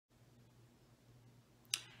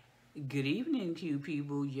Good evening to you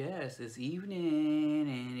people. Yes, it's evening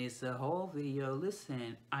and it's a haul video.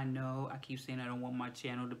 Listen, I know I keep saying I don't want my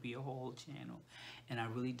channel to be a haul channel, and I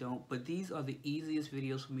really don't, but these are the easiest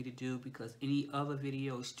videos for me to do because any other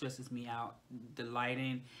video stresses me out. The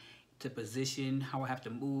lighting, the position, how I have to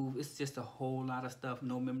move, it's just a whole lot of stuff.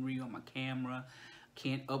 No memory on my camera,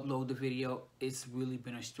 can't upload the video. It's really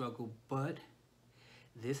been a struggle, but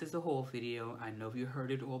this is the whole video. I know you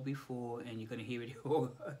heard it all before and you're going to hear it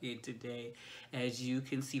all again today. As you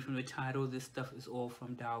can see from the title, this stuff is all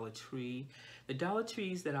from Dollar Tree. The Dollar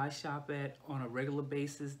Trees that I shop at on a regular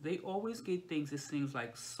basis, they always get things, it seems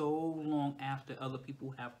like, so long after other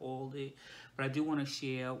people have hauled it. But I do want to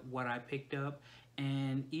share what I picked up.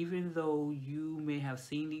 And even though you may have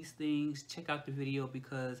seen these things, check out the video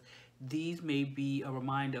because these may be a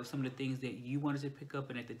reminder of some of the things that you wanted to pick up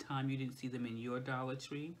and at the time you didn't see them in your Dollar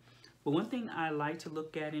Tree. But one thing I like to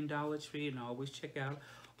look at in Dollar Tree and I always check out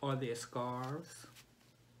are their scarves.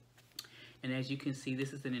 And as you can see,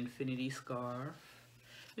 this is an infinity scarf.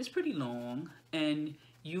 It's pretty long, and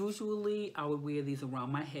usually I would wear these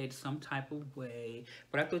around my head some type of way,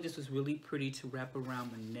 but I thought this was really pretty to wrap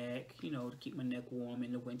around my neck, you know, to keep my neck warm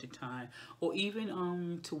in the winter time, or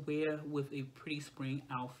even to wear with a pretty spring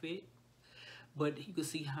outfit. But you can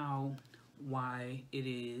see how wide it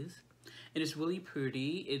is. And it's really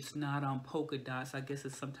pretty. It's not polka dots. I guess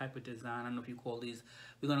it's some type of design. I don't know if you call these,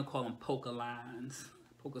 we're gonna call them polka lines,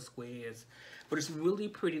 polka squares. But it's really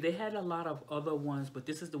pretty. They had a lot of other ones, but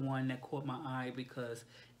this is the one that caught my eye because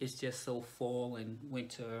it's just so fall and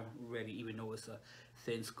winter ready, even though it's a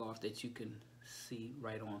thin scarf that you can see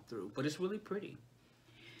right on through. But it's really pretty.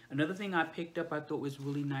 Another thing I picked up I thought was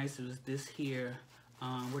really nice was this here,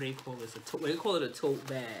 what do they call this? They call it a tote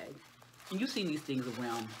bag. And you've seen these things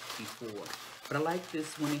around before. But I like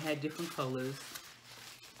this one. It had different colors.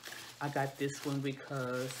 I got this one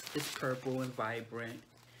because it's purple and vibrant.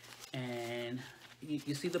 And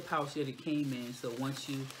you see the pouch that it came in. So once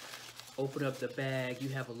you open up the bag, you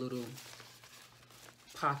have a little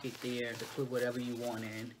pocket there to put whatever you want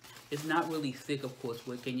in. It's not really thick, of course.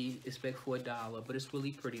 What can you expect for $1? But it's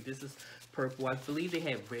really pretty. This is purple. I believe they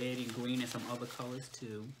have red and green and some other colors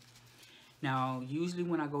too. Now, usually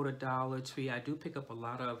when I go to Dollar Tree, I do pick up a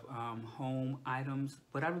lot of home items,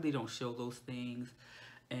 but I really don't show those things.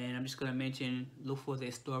 And I'm just going to mention, look for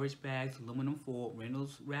their storage bags, aluminum foil,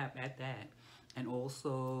 Reynolds wrap at that, and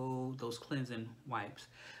also those cleansing wipes.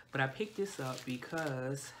 But I picked this up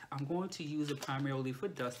because I'm going to use it primarily for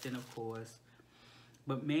dusting, of course,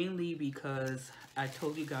 but mainly because I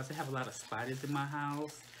told you guys I have a lot of spiders in my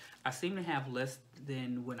house. I seem to have less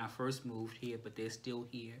than when I first moved here, but they're still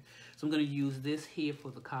here. So I'm going to use this here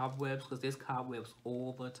for the cobwebs because there's cobwebs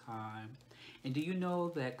all the time. And do you know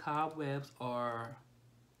that cobwebs are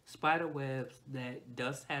spider webs that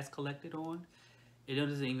dust has collected on? It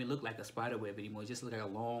doesn't even look like a spider web anymore. It just looks like a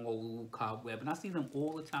long old cobweb. And I see them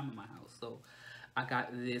all the time in my house. So I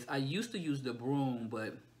got this. I used to use the broom,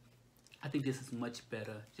 but I think this is much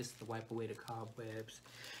better just to wipe away the cobwebs.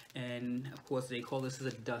 And of course they call this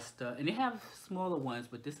a duster. And they have smaller ones,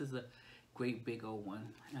 but this is a great big old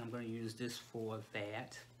one. And I'm going to use this for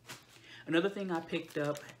that. Another thing I picked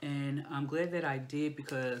up, and I'm glad that I did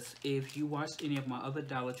because if you watched any of my other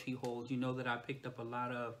Dollar Tree hauls, you know that I picked up a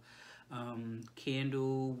lot of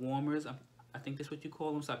candle warmers. I think that's what you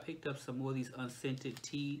call them. So I picked up some more of these unscented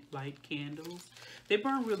tea light candles. They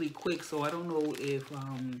burn really quick, so I don't know if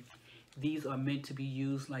these are meant to be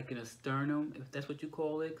used like in a sternum, if that's what you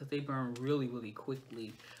call it, because they burn really, really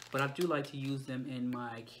quickly. But I do like to use them in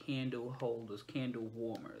my candle holders, candle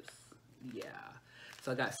warmers. Yeah.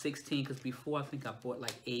 So I got 16 because before I think I bought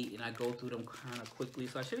like 8 and I go through them kind of quickly.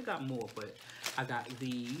 So I should have got more, but I got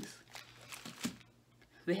these.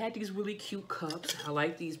 They had these really cute cups. I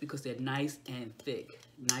like these because they're nice and thick.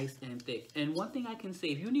 Nice and thick. And one thing I can say,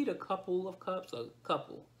 if you need a couple of cups,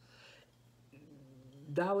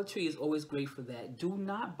 Dollar Tree is always great for that. Do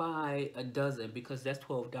not buy a dozen because that's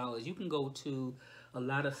 $12. You can go to a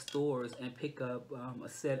lot of stores and pick up a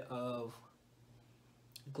set of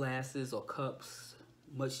glasses or cups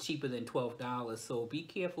much cheaper than $12. So be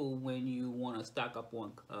careful when you want to stock up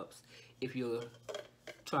on cups if you're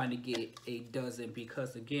trying to get a dozen,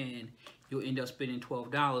 because again, you'll end up spending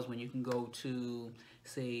 $12 when you can go to,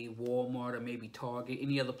 say, Walmart or maybe Target,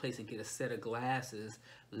 any other place, and get a set of glasses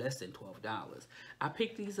less than $12. I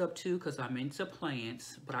picked these up too because I'm into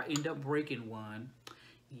plants, but I end up breaking one.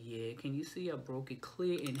 Yeah, can you see I broke it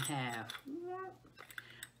clear in half?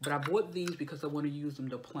 But I bought these because I want to use them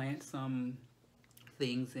to plant some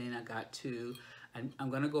things in. I got two. I'm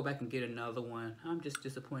going to go back and get another one. I'm just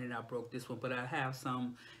disappointed I broke this one, but I have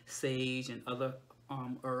some sage and other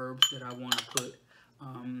herbs that I want to put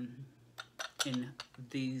in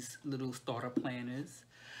these little starter planners.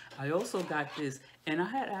 I also got this, and I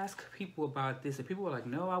had asked people about this, and people were like,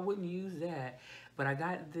 no, I wouldn't use that. But I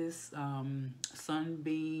got this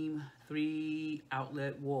Sunbeam 3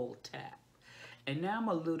 outlet wall tap. And now I'm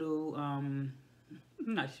a little, I'm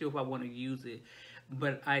not sure if I want to use it,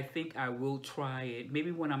 but I think I will try it.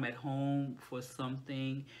 Maybe when I'm at home for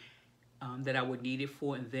something that I would need it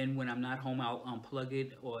for, and then when I'm not home, I'll unplug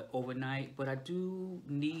it or overnight. But I do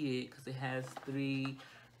need it because it has 3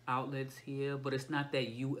 outlets here, but it's not that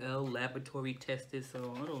UL laboratory tested,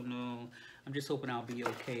 so I don't know. I'm just hoping I'll be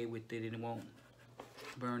okay with it and it won't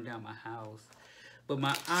burn down my house. But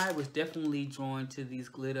my eye was definitely drawn to these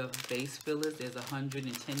glitter base fillers. There's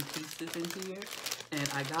 110 pieces in here. And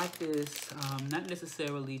I got this, not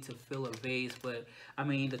necessarily to fill a vase, but I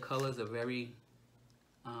mean, the colors are very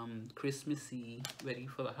Christmassy, ready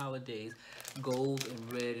for the holidays. Gold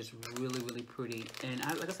and red is really, really pretty. And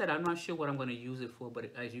like I said, I'm not sure what I'm going to use it for,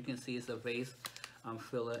 but as you can see, it's a vase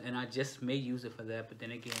filler. And I just may use it for that, but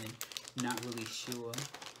then again, not really sure.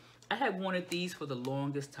 I had wanted these for the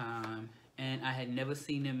longest time, and I had never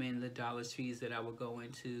seen them in the Dollar Trees that I would go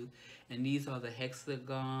into. And these are the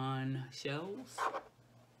hexagon shells.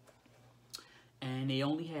 And they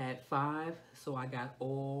only had 5, so I got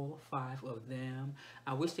all 5 of them.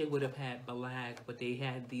 I wish they would have had black, but they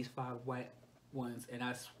had these 5 white ones, and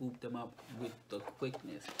I swooped them up with the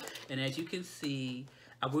quickness. And as you can see,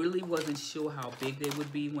 I really wasn't sure how big they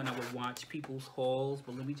would be when I would watch people's hauls,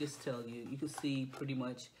 but let me just tell you, you can see pretty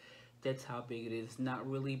much that's how big it is. Not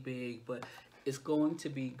really big, but it's going to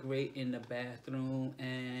be great in the bathroom,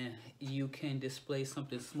 and you can display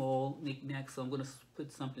something small, knick-knack. So I'm going to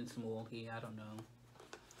put something small here. I don't know.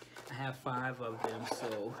 I have 5 of them,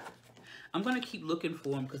 so I'm going to keep looking for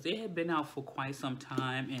them because they had been out for quite some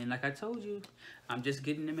time. And like I told you, I'm just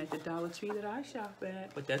getting them at the Dollar Tree that I shop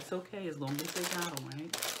at, but that's okay as long as they got them,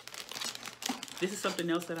 right? This is something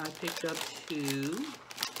else that I picked up too,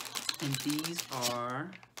 and these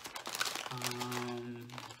are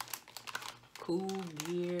Cool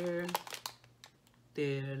Gear,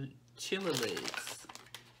 they're chiller legs,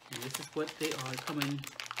 and this is what they are, coming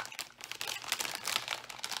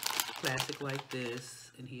plastic like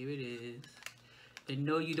this, and here it is. And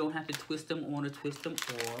no, you don't have to twist them on or twist them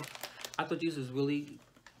off. I thought these was really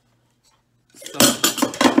something.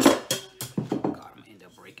 God, I'm gonna end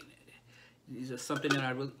up breaking it. These are something that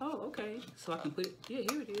I really, oh, okay, so I can put it, yeah,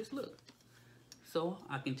 here it is, look. So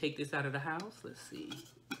I can take this out of the house. Let's see.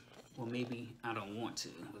 Well, maybe I don't want to.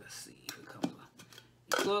 Let's see if it comes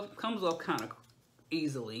off. Well, it comes off kind of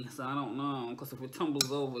easily, so I don't know. Because if it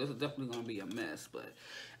tumbles over, it's definitely going to be a mess. But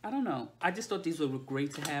I don't know. I just thought these were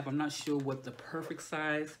great to have. I'm not sure what the perfect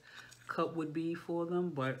size cup would be for them,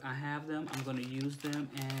 but I have them. I'm going to use them,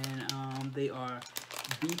 and they are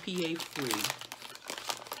BPA free.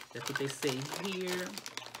 That's what they say here.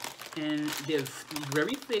 And they're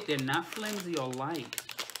very thick. They're not flimsy or light.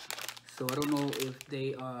 So I don't know if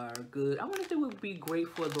they are good. I wonder if they would be great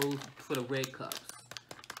for those, for the red cups.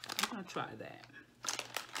 I'm gonna try that.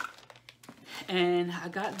 And I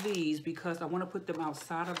got these because I want to put them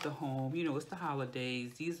outside of the home. You know, it's the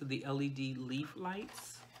holidays. These are the LED leaf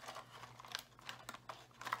lights.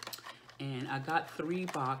 And I got 3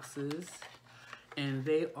 boxes. And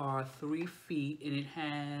they are 3 feet. And it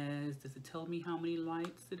has, does it tell me how many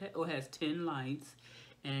lights it has? Oh, it has 10 lights.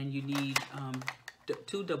 And you need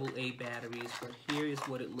 2 AA batteries, but here is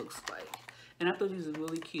what it looks like. And I thought these are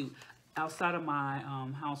really cute. Outside of my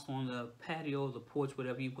house, on the patio, the porch,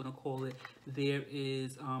 whatever you want to call it, there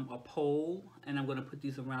is a pole, and I'm going to put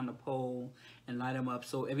these around the pole and light them up.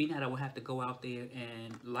 So every night I will have to go out there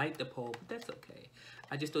and light the pole, but that's okay.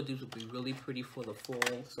 I just thought these would be really pretty for the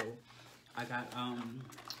fall, so I got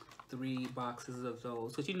 3 boxes of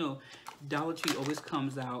those. Because, you know, Dollar Tree always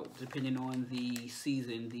comes out, depending on the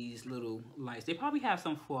season, these little lights. They probably have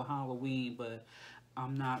some for Halloween, but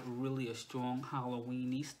I'm not really a strong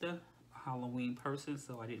Halloween person,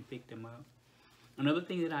 so I didn't pick them up. Another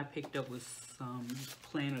thing that I picked up was some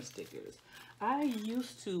planner stickers. I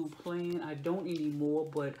used to plan, I don't anymore,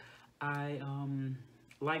 but I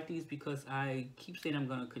like these because I keep saying I'm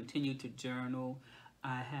going to continue to journal.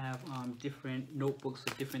 I have different notebooks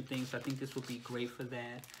of different things. So I think this would be great for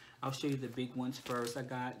that. I'll show you the big ones first. I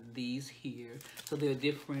got these here. So they're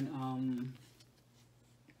different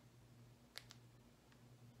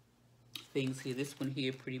things here. This one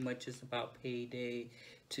here pretty much is about payday,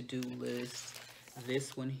 to-do list.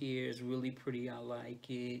 This one here is really pretty. I like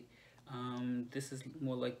it. This is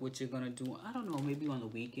more like what you're going to do, I don't know, maybe on the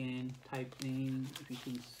weekend type thing, if you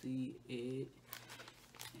can see it.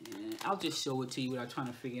 And I'll just show it to you without trying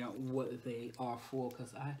to figure out what they are for,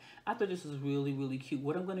 because I thought this was really, really cute.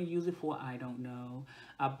 What I'm going to use it for, I don't know.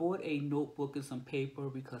 I bought a notebook and some paper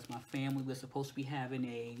because my family was supposed to be having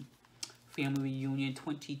a family reunion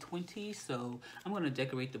 2020, so I'm going to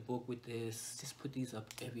decorate the book with this. Just put these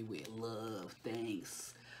up everywhere. Love,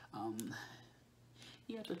 thanks.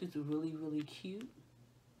 Yeah, I thought these were really, really cute.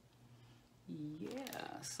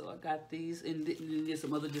 Yeah, so I got these, and there's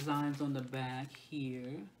some other designs on the back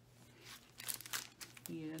here.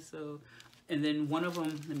 Yeah, so, and then one of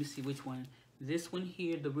them, let me see which one. This one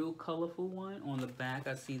here, the real colorful one, on the back,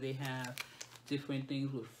 I see they have different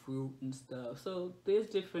things with fruit and stuff. So there's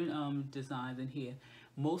different designs in here.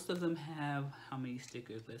 Most of them have, how many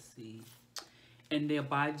stickers? Let's see. And they're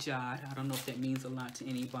by Jot. I don't know if that means a lot to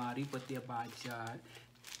anybody, but they're by Jot.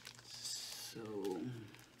 So,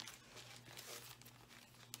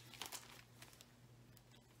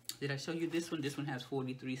 did I show you this one? This one has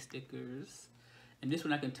 43 stickers. And this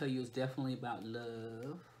one I can tell you is definitely about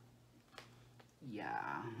love.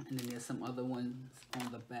 Yeah. And then there's some other ones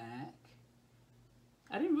on the back.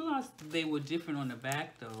 I didn't realize they were different on the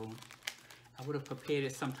back though. I would have prepared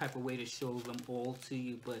it some type of way to show them all to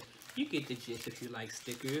you, but you get the gist if you like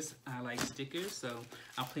stickers. I like stickers, so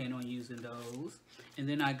I plan on using those. And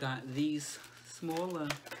then I got these smaller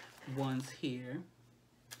ones here.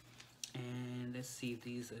 And let's see if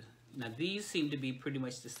these are, now these seem to be pretty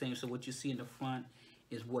much the same. So what you see in the front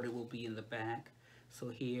is what it will be in the back. So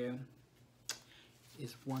here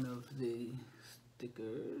is one of the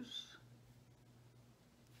stickers.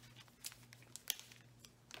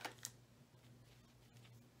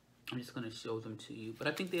 I'm just going to show them to you, but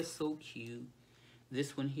I think they're so cute.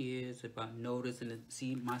 This one here is about notice, and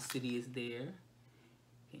see my city is there.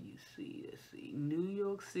 Can you see? Let's see, New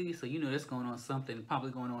York City. So you know that's going on something,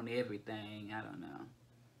 probably going on everything. I don't know.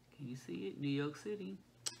 Can you see it? New York City.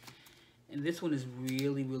 And this one is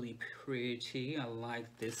really, really pretty. I like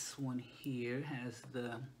this one here. It has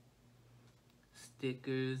the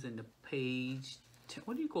stickers and the page.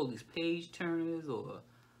 What do you call these? Page turners or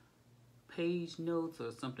page notes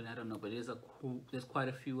or something, I don't know, but there's quite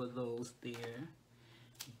a few of those there.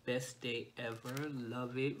 Best day ever,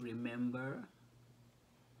 love it, remember.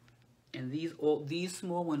 And these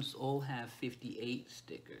small ones all have 58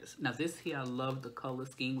 stickers. Now this here, I love the color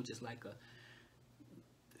scheme, which is like a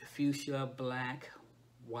fuchsia, black,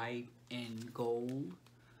 white, and gold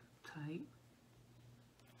type.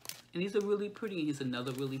 And these are really pretty. Here's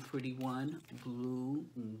another really pretty one, blue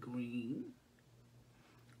and green.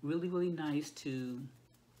 Really, really nice to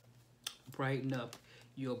brighten up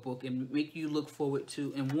your book and make you look forward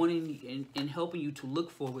to, and wanting and helping you to look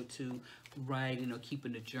forward to writing or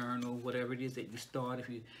keeping a journal, whatever it is that you start. If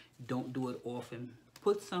you don't do it often,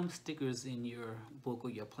 put some stickers in your book or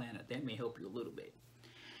your planner. That may help you a little bit.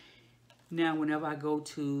 Now, whenever I go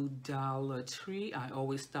to Dollar Tree, I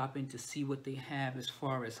always stop in to see what they have as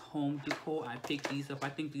far as home decor. I pick these up. I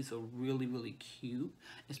think these are really, really cute,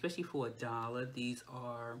 especially for $1. These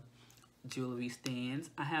are jewelry stands.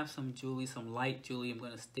 I have some jewelry, some light jewelry I'm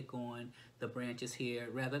going to stick on the branches here.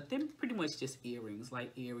 Rather, they're pretty much just earrings,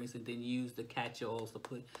 light earrings, and then use the catch-alls to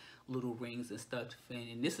put little rings and stuff in.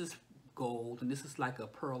 And this is gold, and this is like a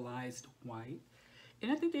pearlized white.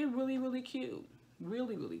 And I think they're really, really cute.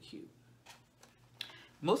 Really, really cute.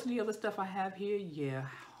 Most of the other stuff I have here, yeah,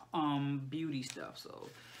 beauty stuff. So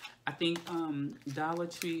I think Dollar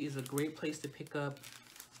Tree is a great place to pick up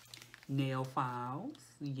nail files.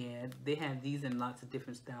 Yeah, they have these in lots of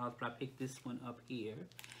different styles, but I picked this one up here.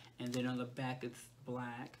 And then on the back, it's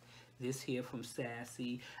black. This here from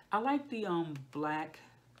Sassy. I like the black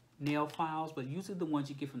nail files, but usually the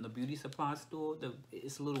ones you get from the beauty supply store,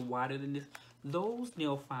 it's a little wider than this. Those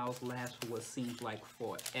nail files last for what seems like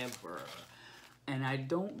forever. And I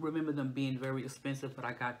don't remember them being very expensive, but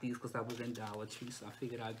I got these because I was in Dollar Tree, so I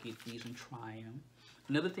figured I'd get these and try them.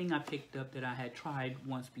 Another thing I picked up that I had tried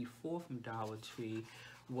once before from Dollar Tree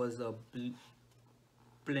was a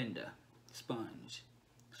blender sponge.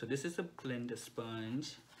 So this is a blender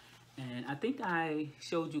sponge. And I think I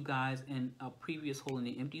showed you guys in a previous haul, in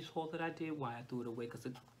the empties haul that I did, why I threw it away because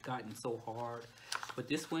it gotten so hard. But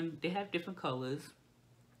this one, they have different colors.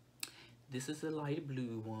 This is a light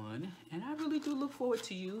blue one, and I really do look forward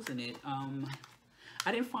to using it. I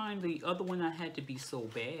didn't find the other one I had to be so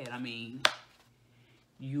bad. I mean,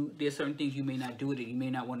 there's certain things you may not do with it. You may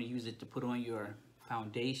not want to use it to put on your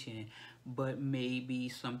foundation, but maybe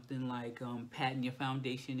something like patting your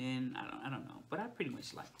foundation in. I don't know, but I pretty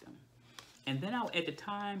much like them. And then at the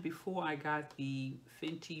time before I got the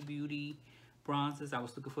Fenty Beauty bronzers, I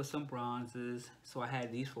was looking for some bronzers, so I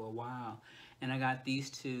had these for a while. And I got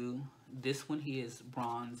these two. This one here is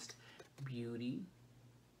bronzed Beauty.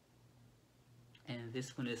 And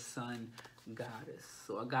this one is Sun Goddess.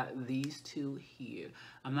 So I got these two here.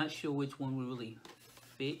 I'm not sure which one will really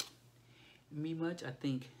fit me much. I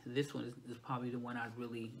think this one is probably the one I'd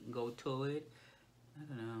really go toward. I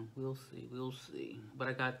don't know. We'll see. We'll see. But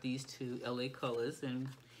I got these two LA colors. And,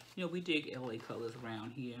 you know, we dig LA colors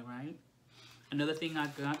around here, right? Another thing I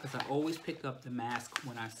got, because I always pick up the mask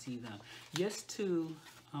when I see them. Yes, two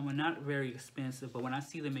are not very expensive, but when I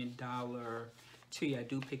see them in Dollar Tree, I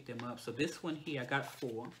do pick them up. So this one here, I got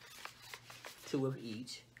 4, 2 of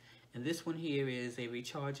each. And this one here is a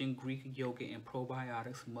recharging Greek yogurt and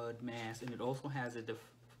probiotics mud mask. And it also has a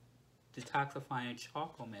detoxifying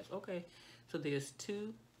charcoal mask. Okay, so there's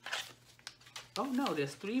 2. Oh no,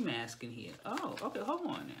 there's 3 masks in here. Oh, okay, hold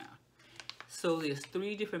on now. So there's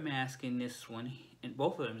 3 different masks in this one, and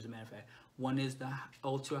both of them, as a matter of fact. One is the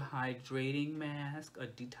ultra hydrating mask, a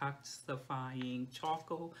detoxifying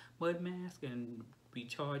charcoal mud mask, and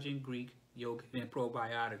recharging Greek yogurt and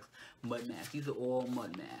probiotics mud mask. These are all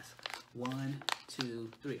mud masks. 1, 2,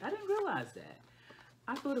 3. I didn't realize that.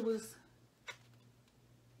 I thought it was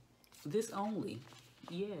this only.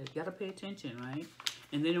 Yeah, gotta pay attention, right?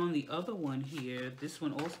 And then on the other one here, this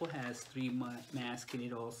one also has 3 mud masks in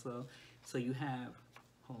it also. So you have,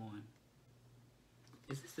 hold on.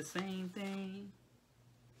 Is this the same thing?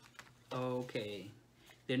 Okay.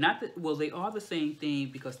 They're not, well, they are the same thing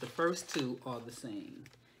because the first 2 are the same.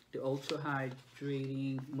 The ultra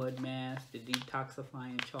hydrating mud mask, the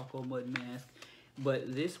detoxifying charcoal mud mask.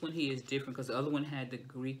 But this one here is different because the other one had the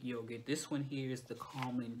Greek yogurt. This one here is the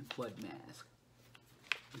calming mud mask.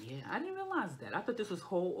 Yeah, I didn't realize that. I thought this was a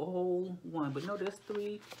whole one, but no, there's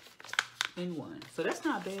 3 in 1. So that's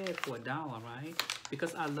not bad for $1, right?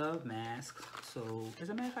 Because I love masks. So as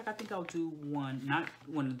a matter of fact, I think I'll do one, not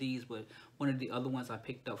one of these, but one of the other ones I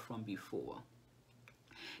picked up from before.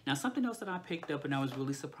 Now, something else that I picked up, and I was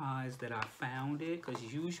really surprised that I found it, because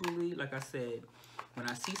usually, like I said, when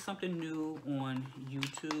I see something new on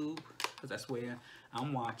YouTube, because that's where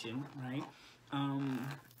I'm watching, right?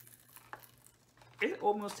 It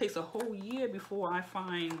almost takes a whole year before I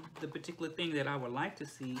find the particular thing that I would like to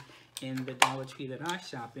see in the Dollar Tree that I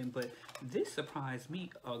shop in. But this surprised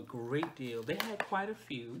me a great deal. They had quite a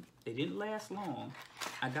few. They didn't last long.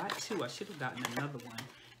 I got 2. I should have gotten another one.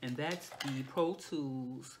 And that's the Pro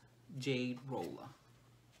Tools Jade Roller,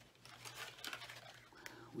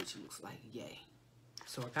 which looks like yay.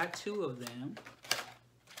 So I got 2 of them.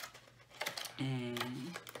 And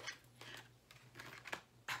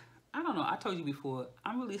I don't know, I told you before,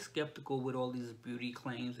 I'm really skeptical with all these beauty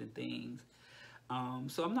claims and things.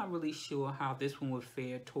 So I'm not really sure how this one would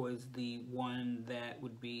fare towards the one that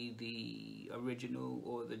would be the original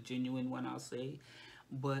or the genuine one, I'll say.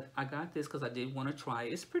 But I got this because I did want to try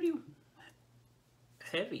it. It's pretty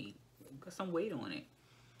heavy. Got some weight on it.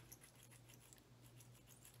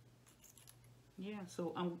 Yeah,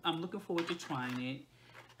 so I'm looking forward to trying it.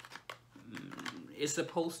 It's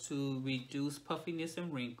supposed to reduce puffiness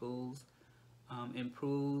and wrinkles,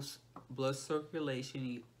 improves blood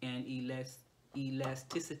circulation and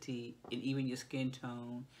elasticity in even your skin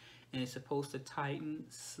tone, and it's supposed to tighten,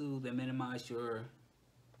 soothe, and minimize your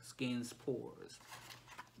skin's pores.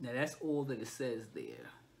 Now that's all that it says there.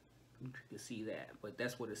 You can see that, but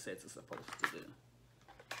that's what it says it's supposed to do.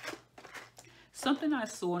 Something I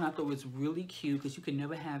saw and I thought was really cute, because you can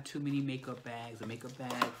never have too many makeup bags. A makeup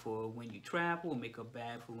bag for when you travel, a makeup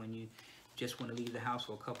bag for when you just want to leave the house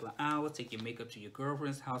for a couple of hours, take your makeup to your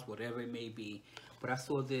girlfriend's house, whatever it may be. But I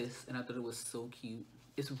saw this and I thought it was so cute.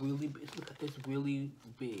 It's really, it's really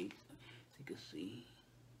big, as you can see.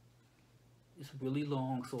 It's really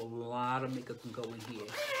long, so a lot of makeup can go in here.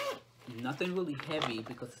 Nothing really heavy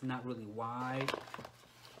because it's not really wide.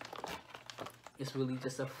 It's really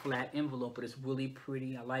just a flat envelope, but it's really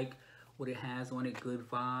pretty. I like what it has on it. Good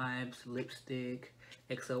vibes, lipstick,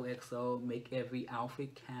 XOXO, make every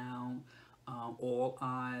outfit count, all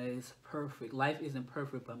eyes, perfect. Life isn't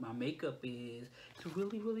perfect, but my makeup is. It's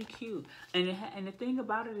really, really cute. And the thing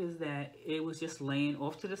about it is that it was just laying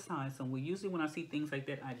off to the side somewhere. Usually when I see things like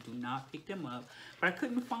that, I do not pick them up. But I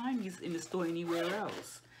couldn't find these in the store anywhere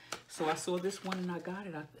else. So I saw this one and I got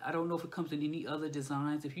it. I don't know if it comes in any other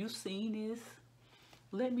designs. If you've seen this,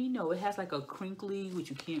 let me know. It has like a crinkly, which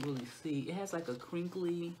you can't really see. It has like a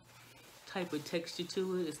crinkly type of texture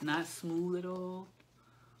to it. It's not smooth at all.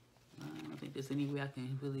 I don't think there's any way I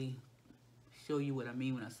can really show you what I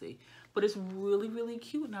mean when I say. But it's really, really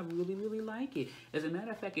cute, and I really, really like it. As a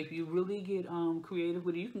matter of fact, if you really get creative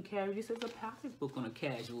with it, you can carry this as a pocketbook on a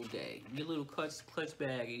casual day. Your little clutch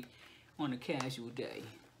baggie on a casual day.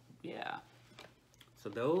 Yeah. So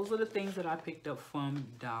those are the things that I picked up from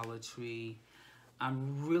Dollar Tree.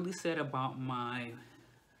 I'm really sad about my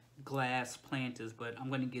glass planters, but I'm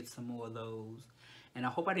gonna get some more of those. And I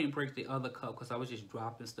hope I didn't break the other cup because I was just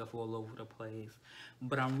dropping stuff all over the place.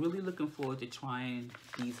 But I'm really looking forward to trying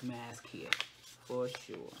these masks here, for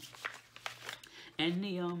sure. And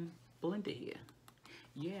the blender here.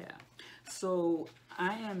 Yeah. So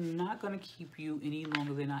I am not gonna keep you any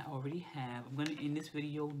longer than I already have. I'm gonna end this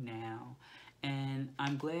video now. And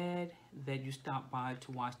I'm glad that you stopped by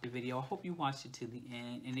to watch the video. I hope you watched it to the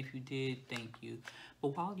end. And if you did, thank you.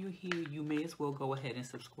 But while you're here, you may as well go ahead and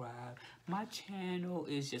subscribe. My channel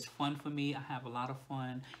is just fun for me. I have a lot of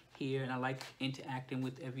fun here and I like interacting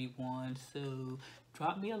with everyone. So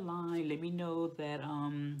drop me a line. Let me know that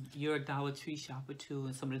you're a Dollar Tree shopper too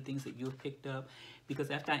and some of the things that you've picked up.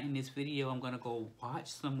 Because after I end this video, I'm going to go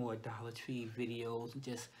watch some more Dollar Tree videos and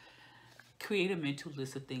just create a mental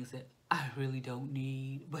list of things that I really don't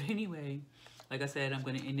need. But anyway, like I said, I'm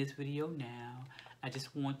going to end this video now. I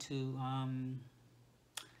just want to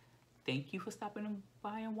thank you for stopping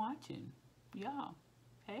by and watching. Yeah.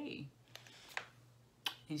 Hey.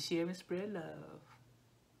 And share and spread love.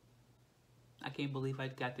 I can't believe I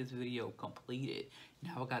got this video completed.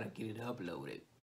 Now I got to get it uploaded.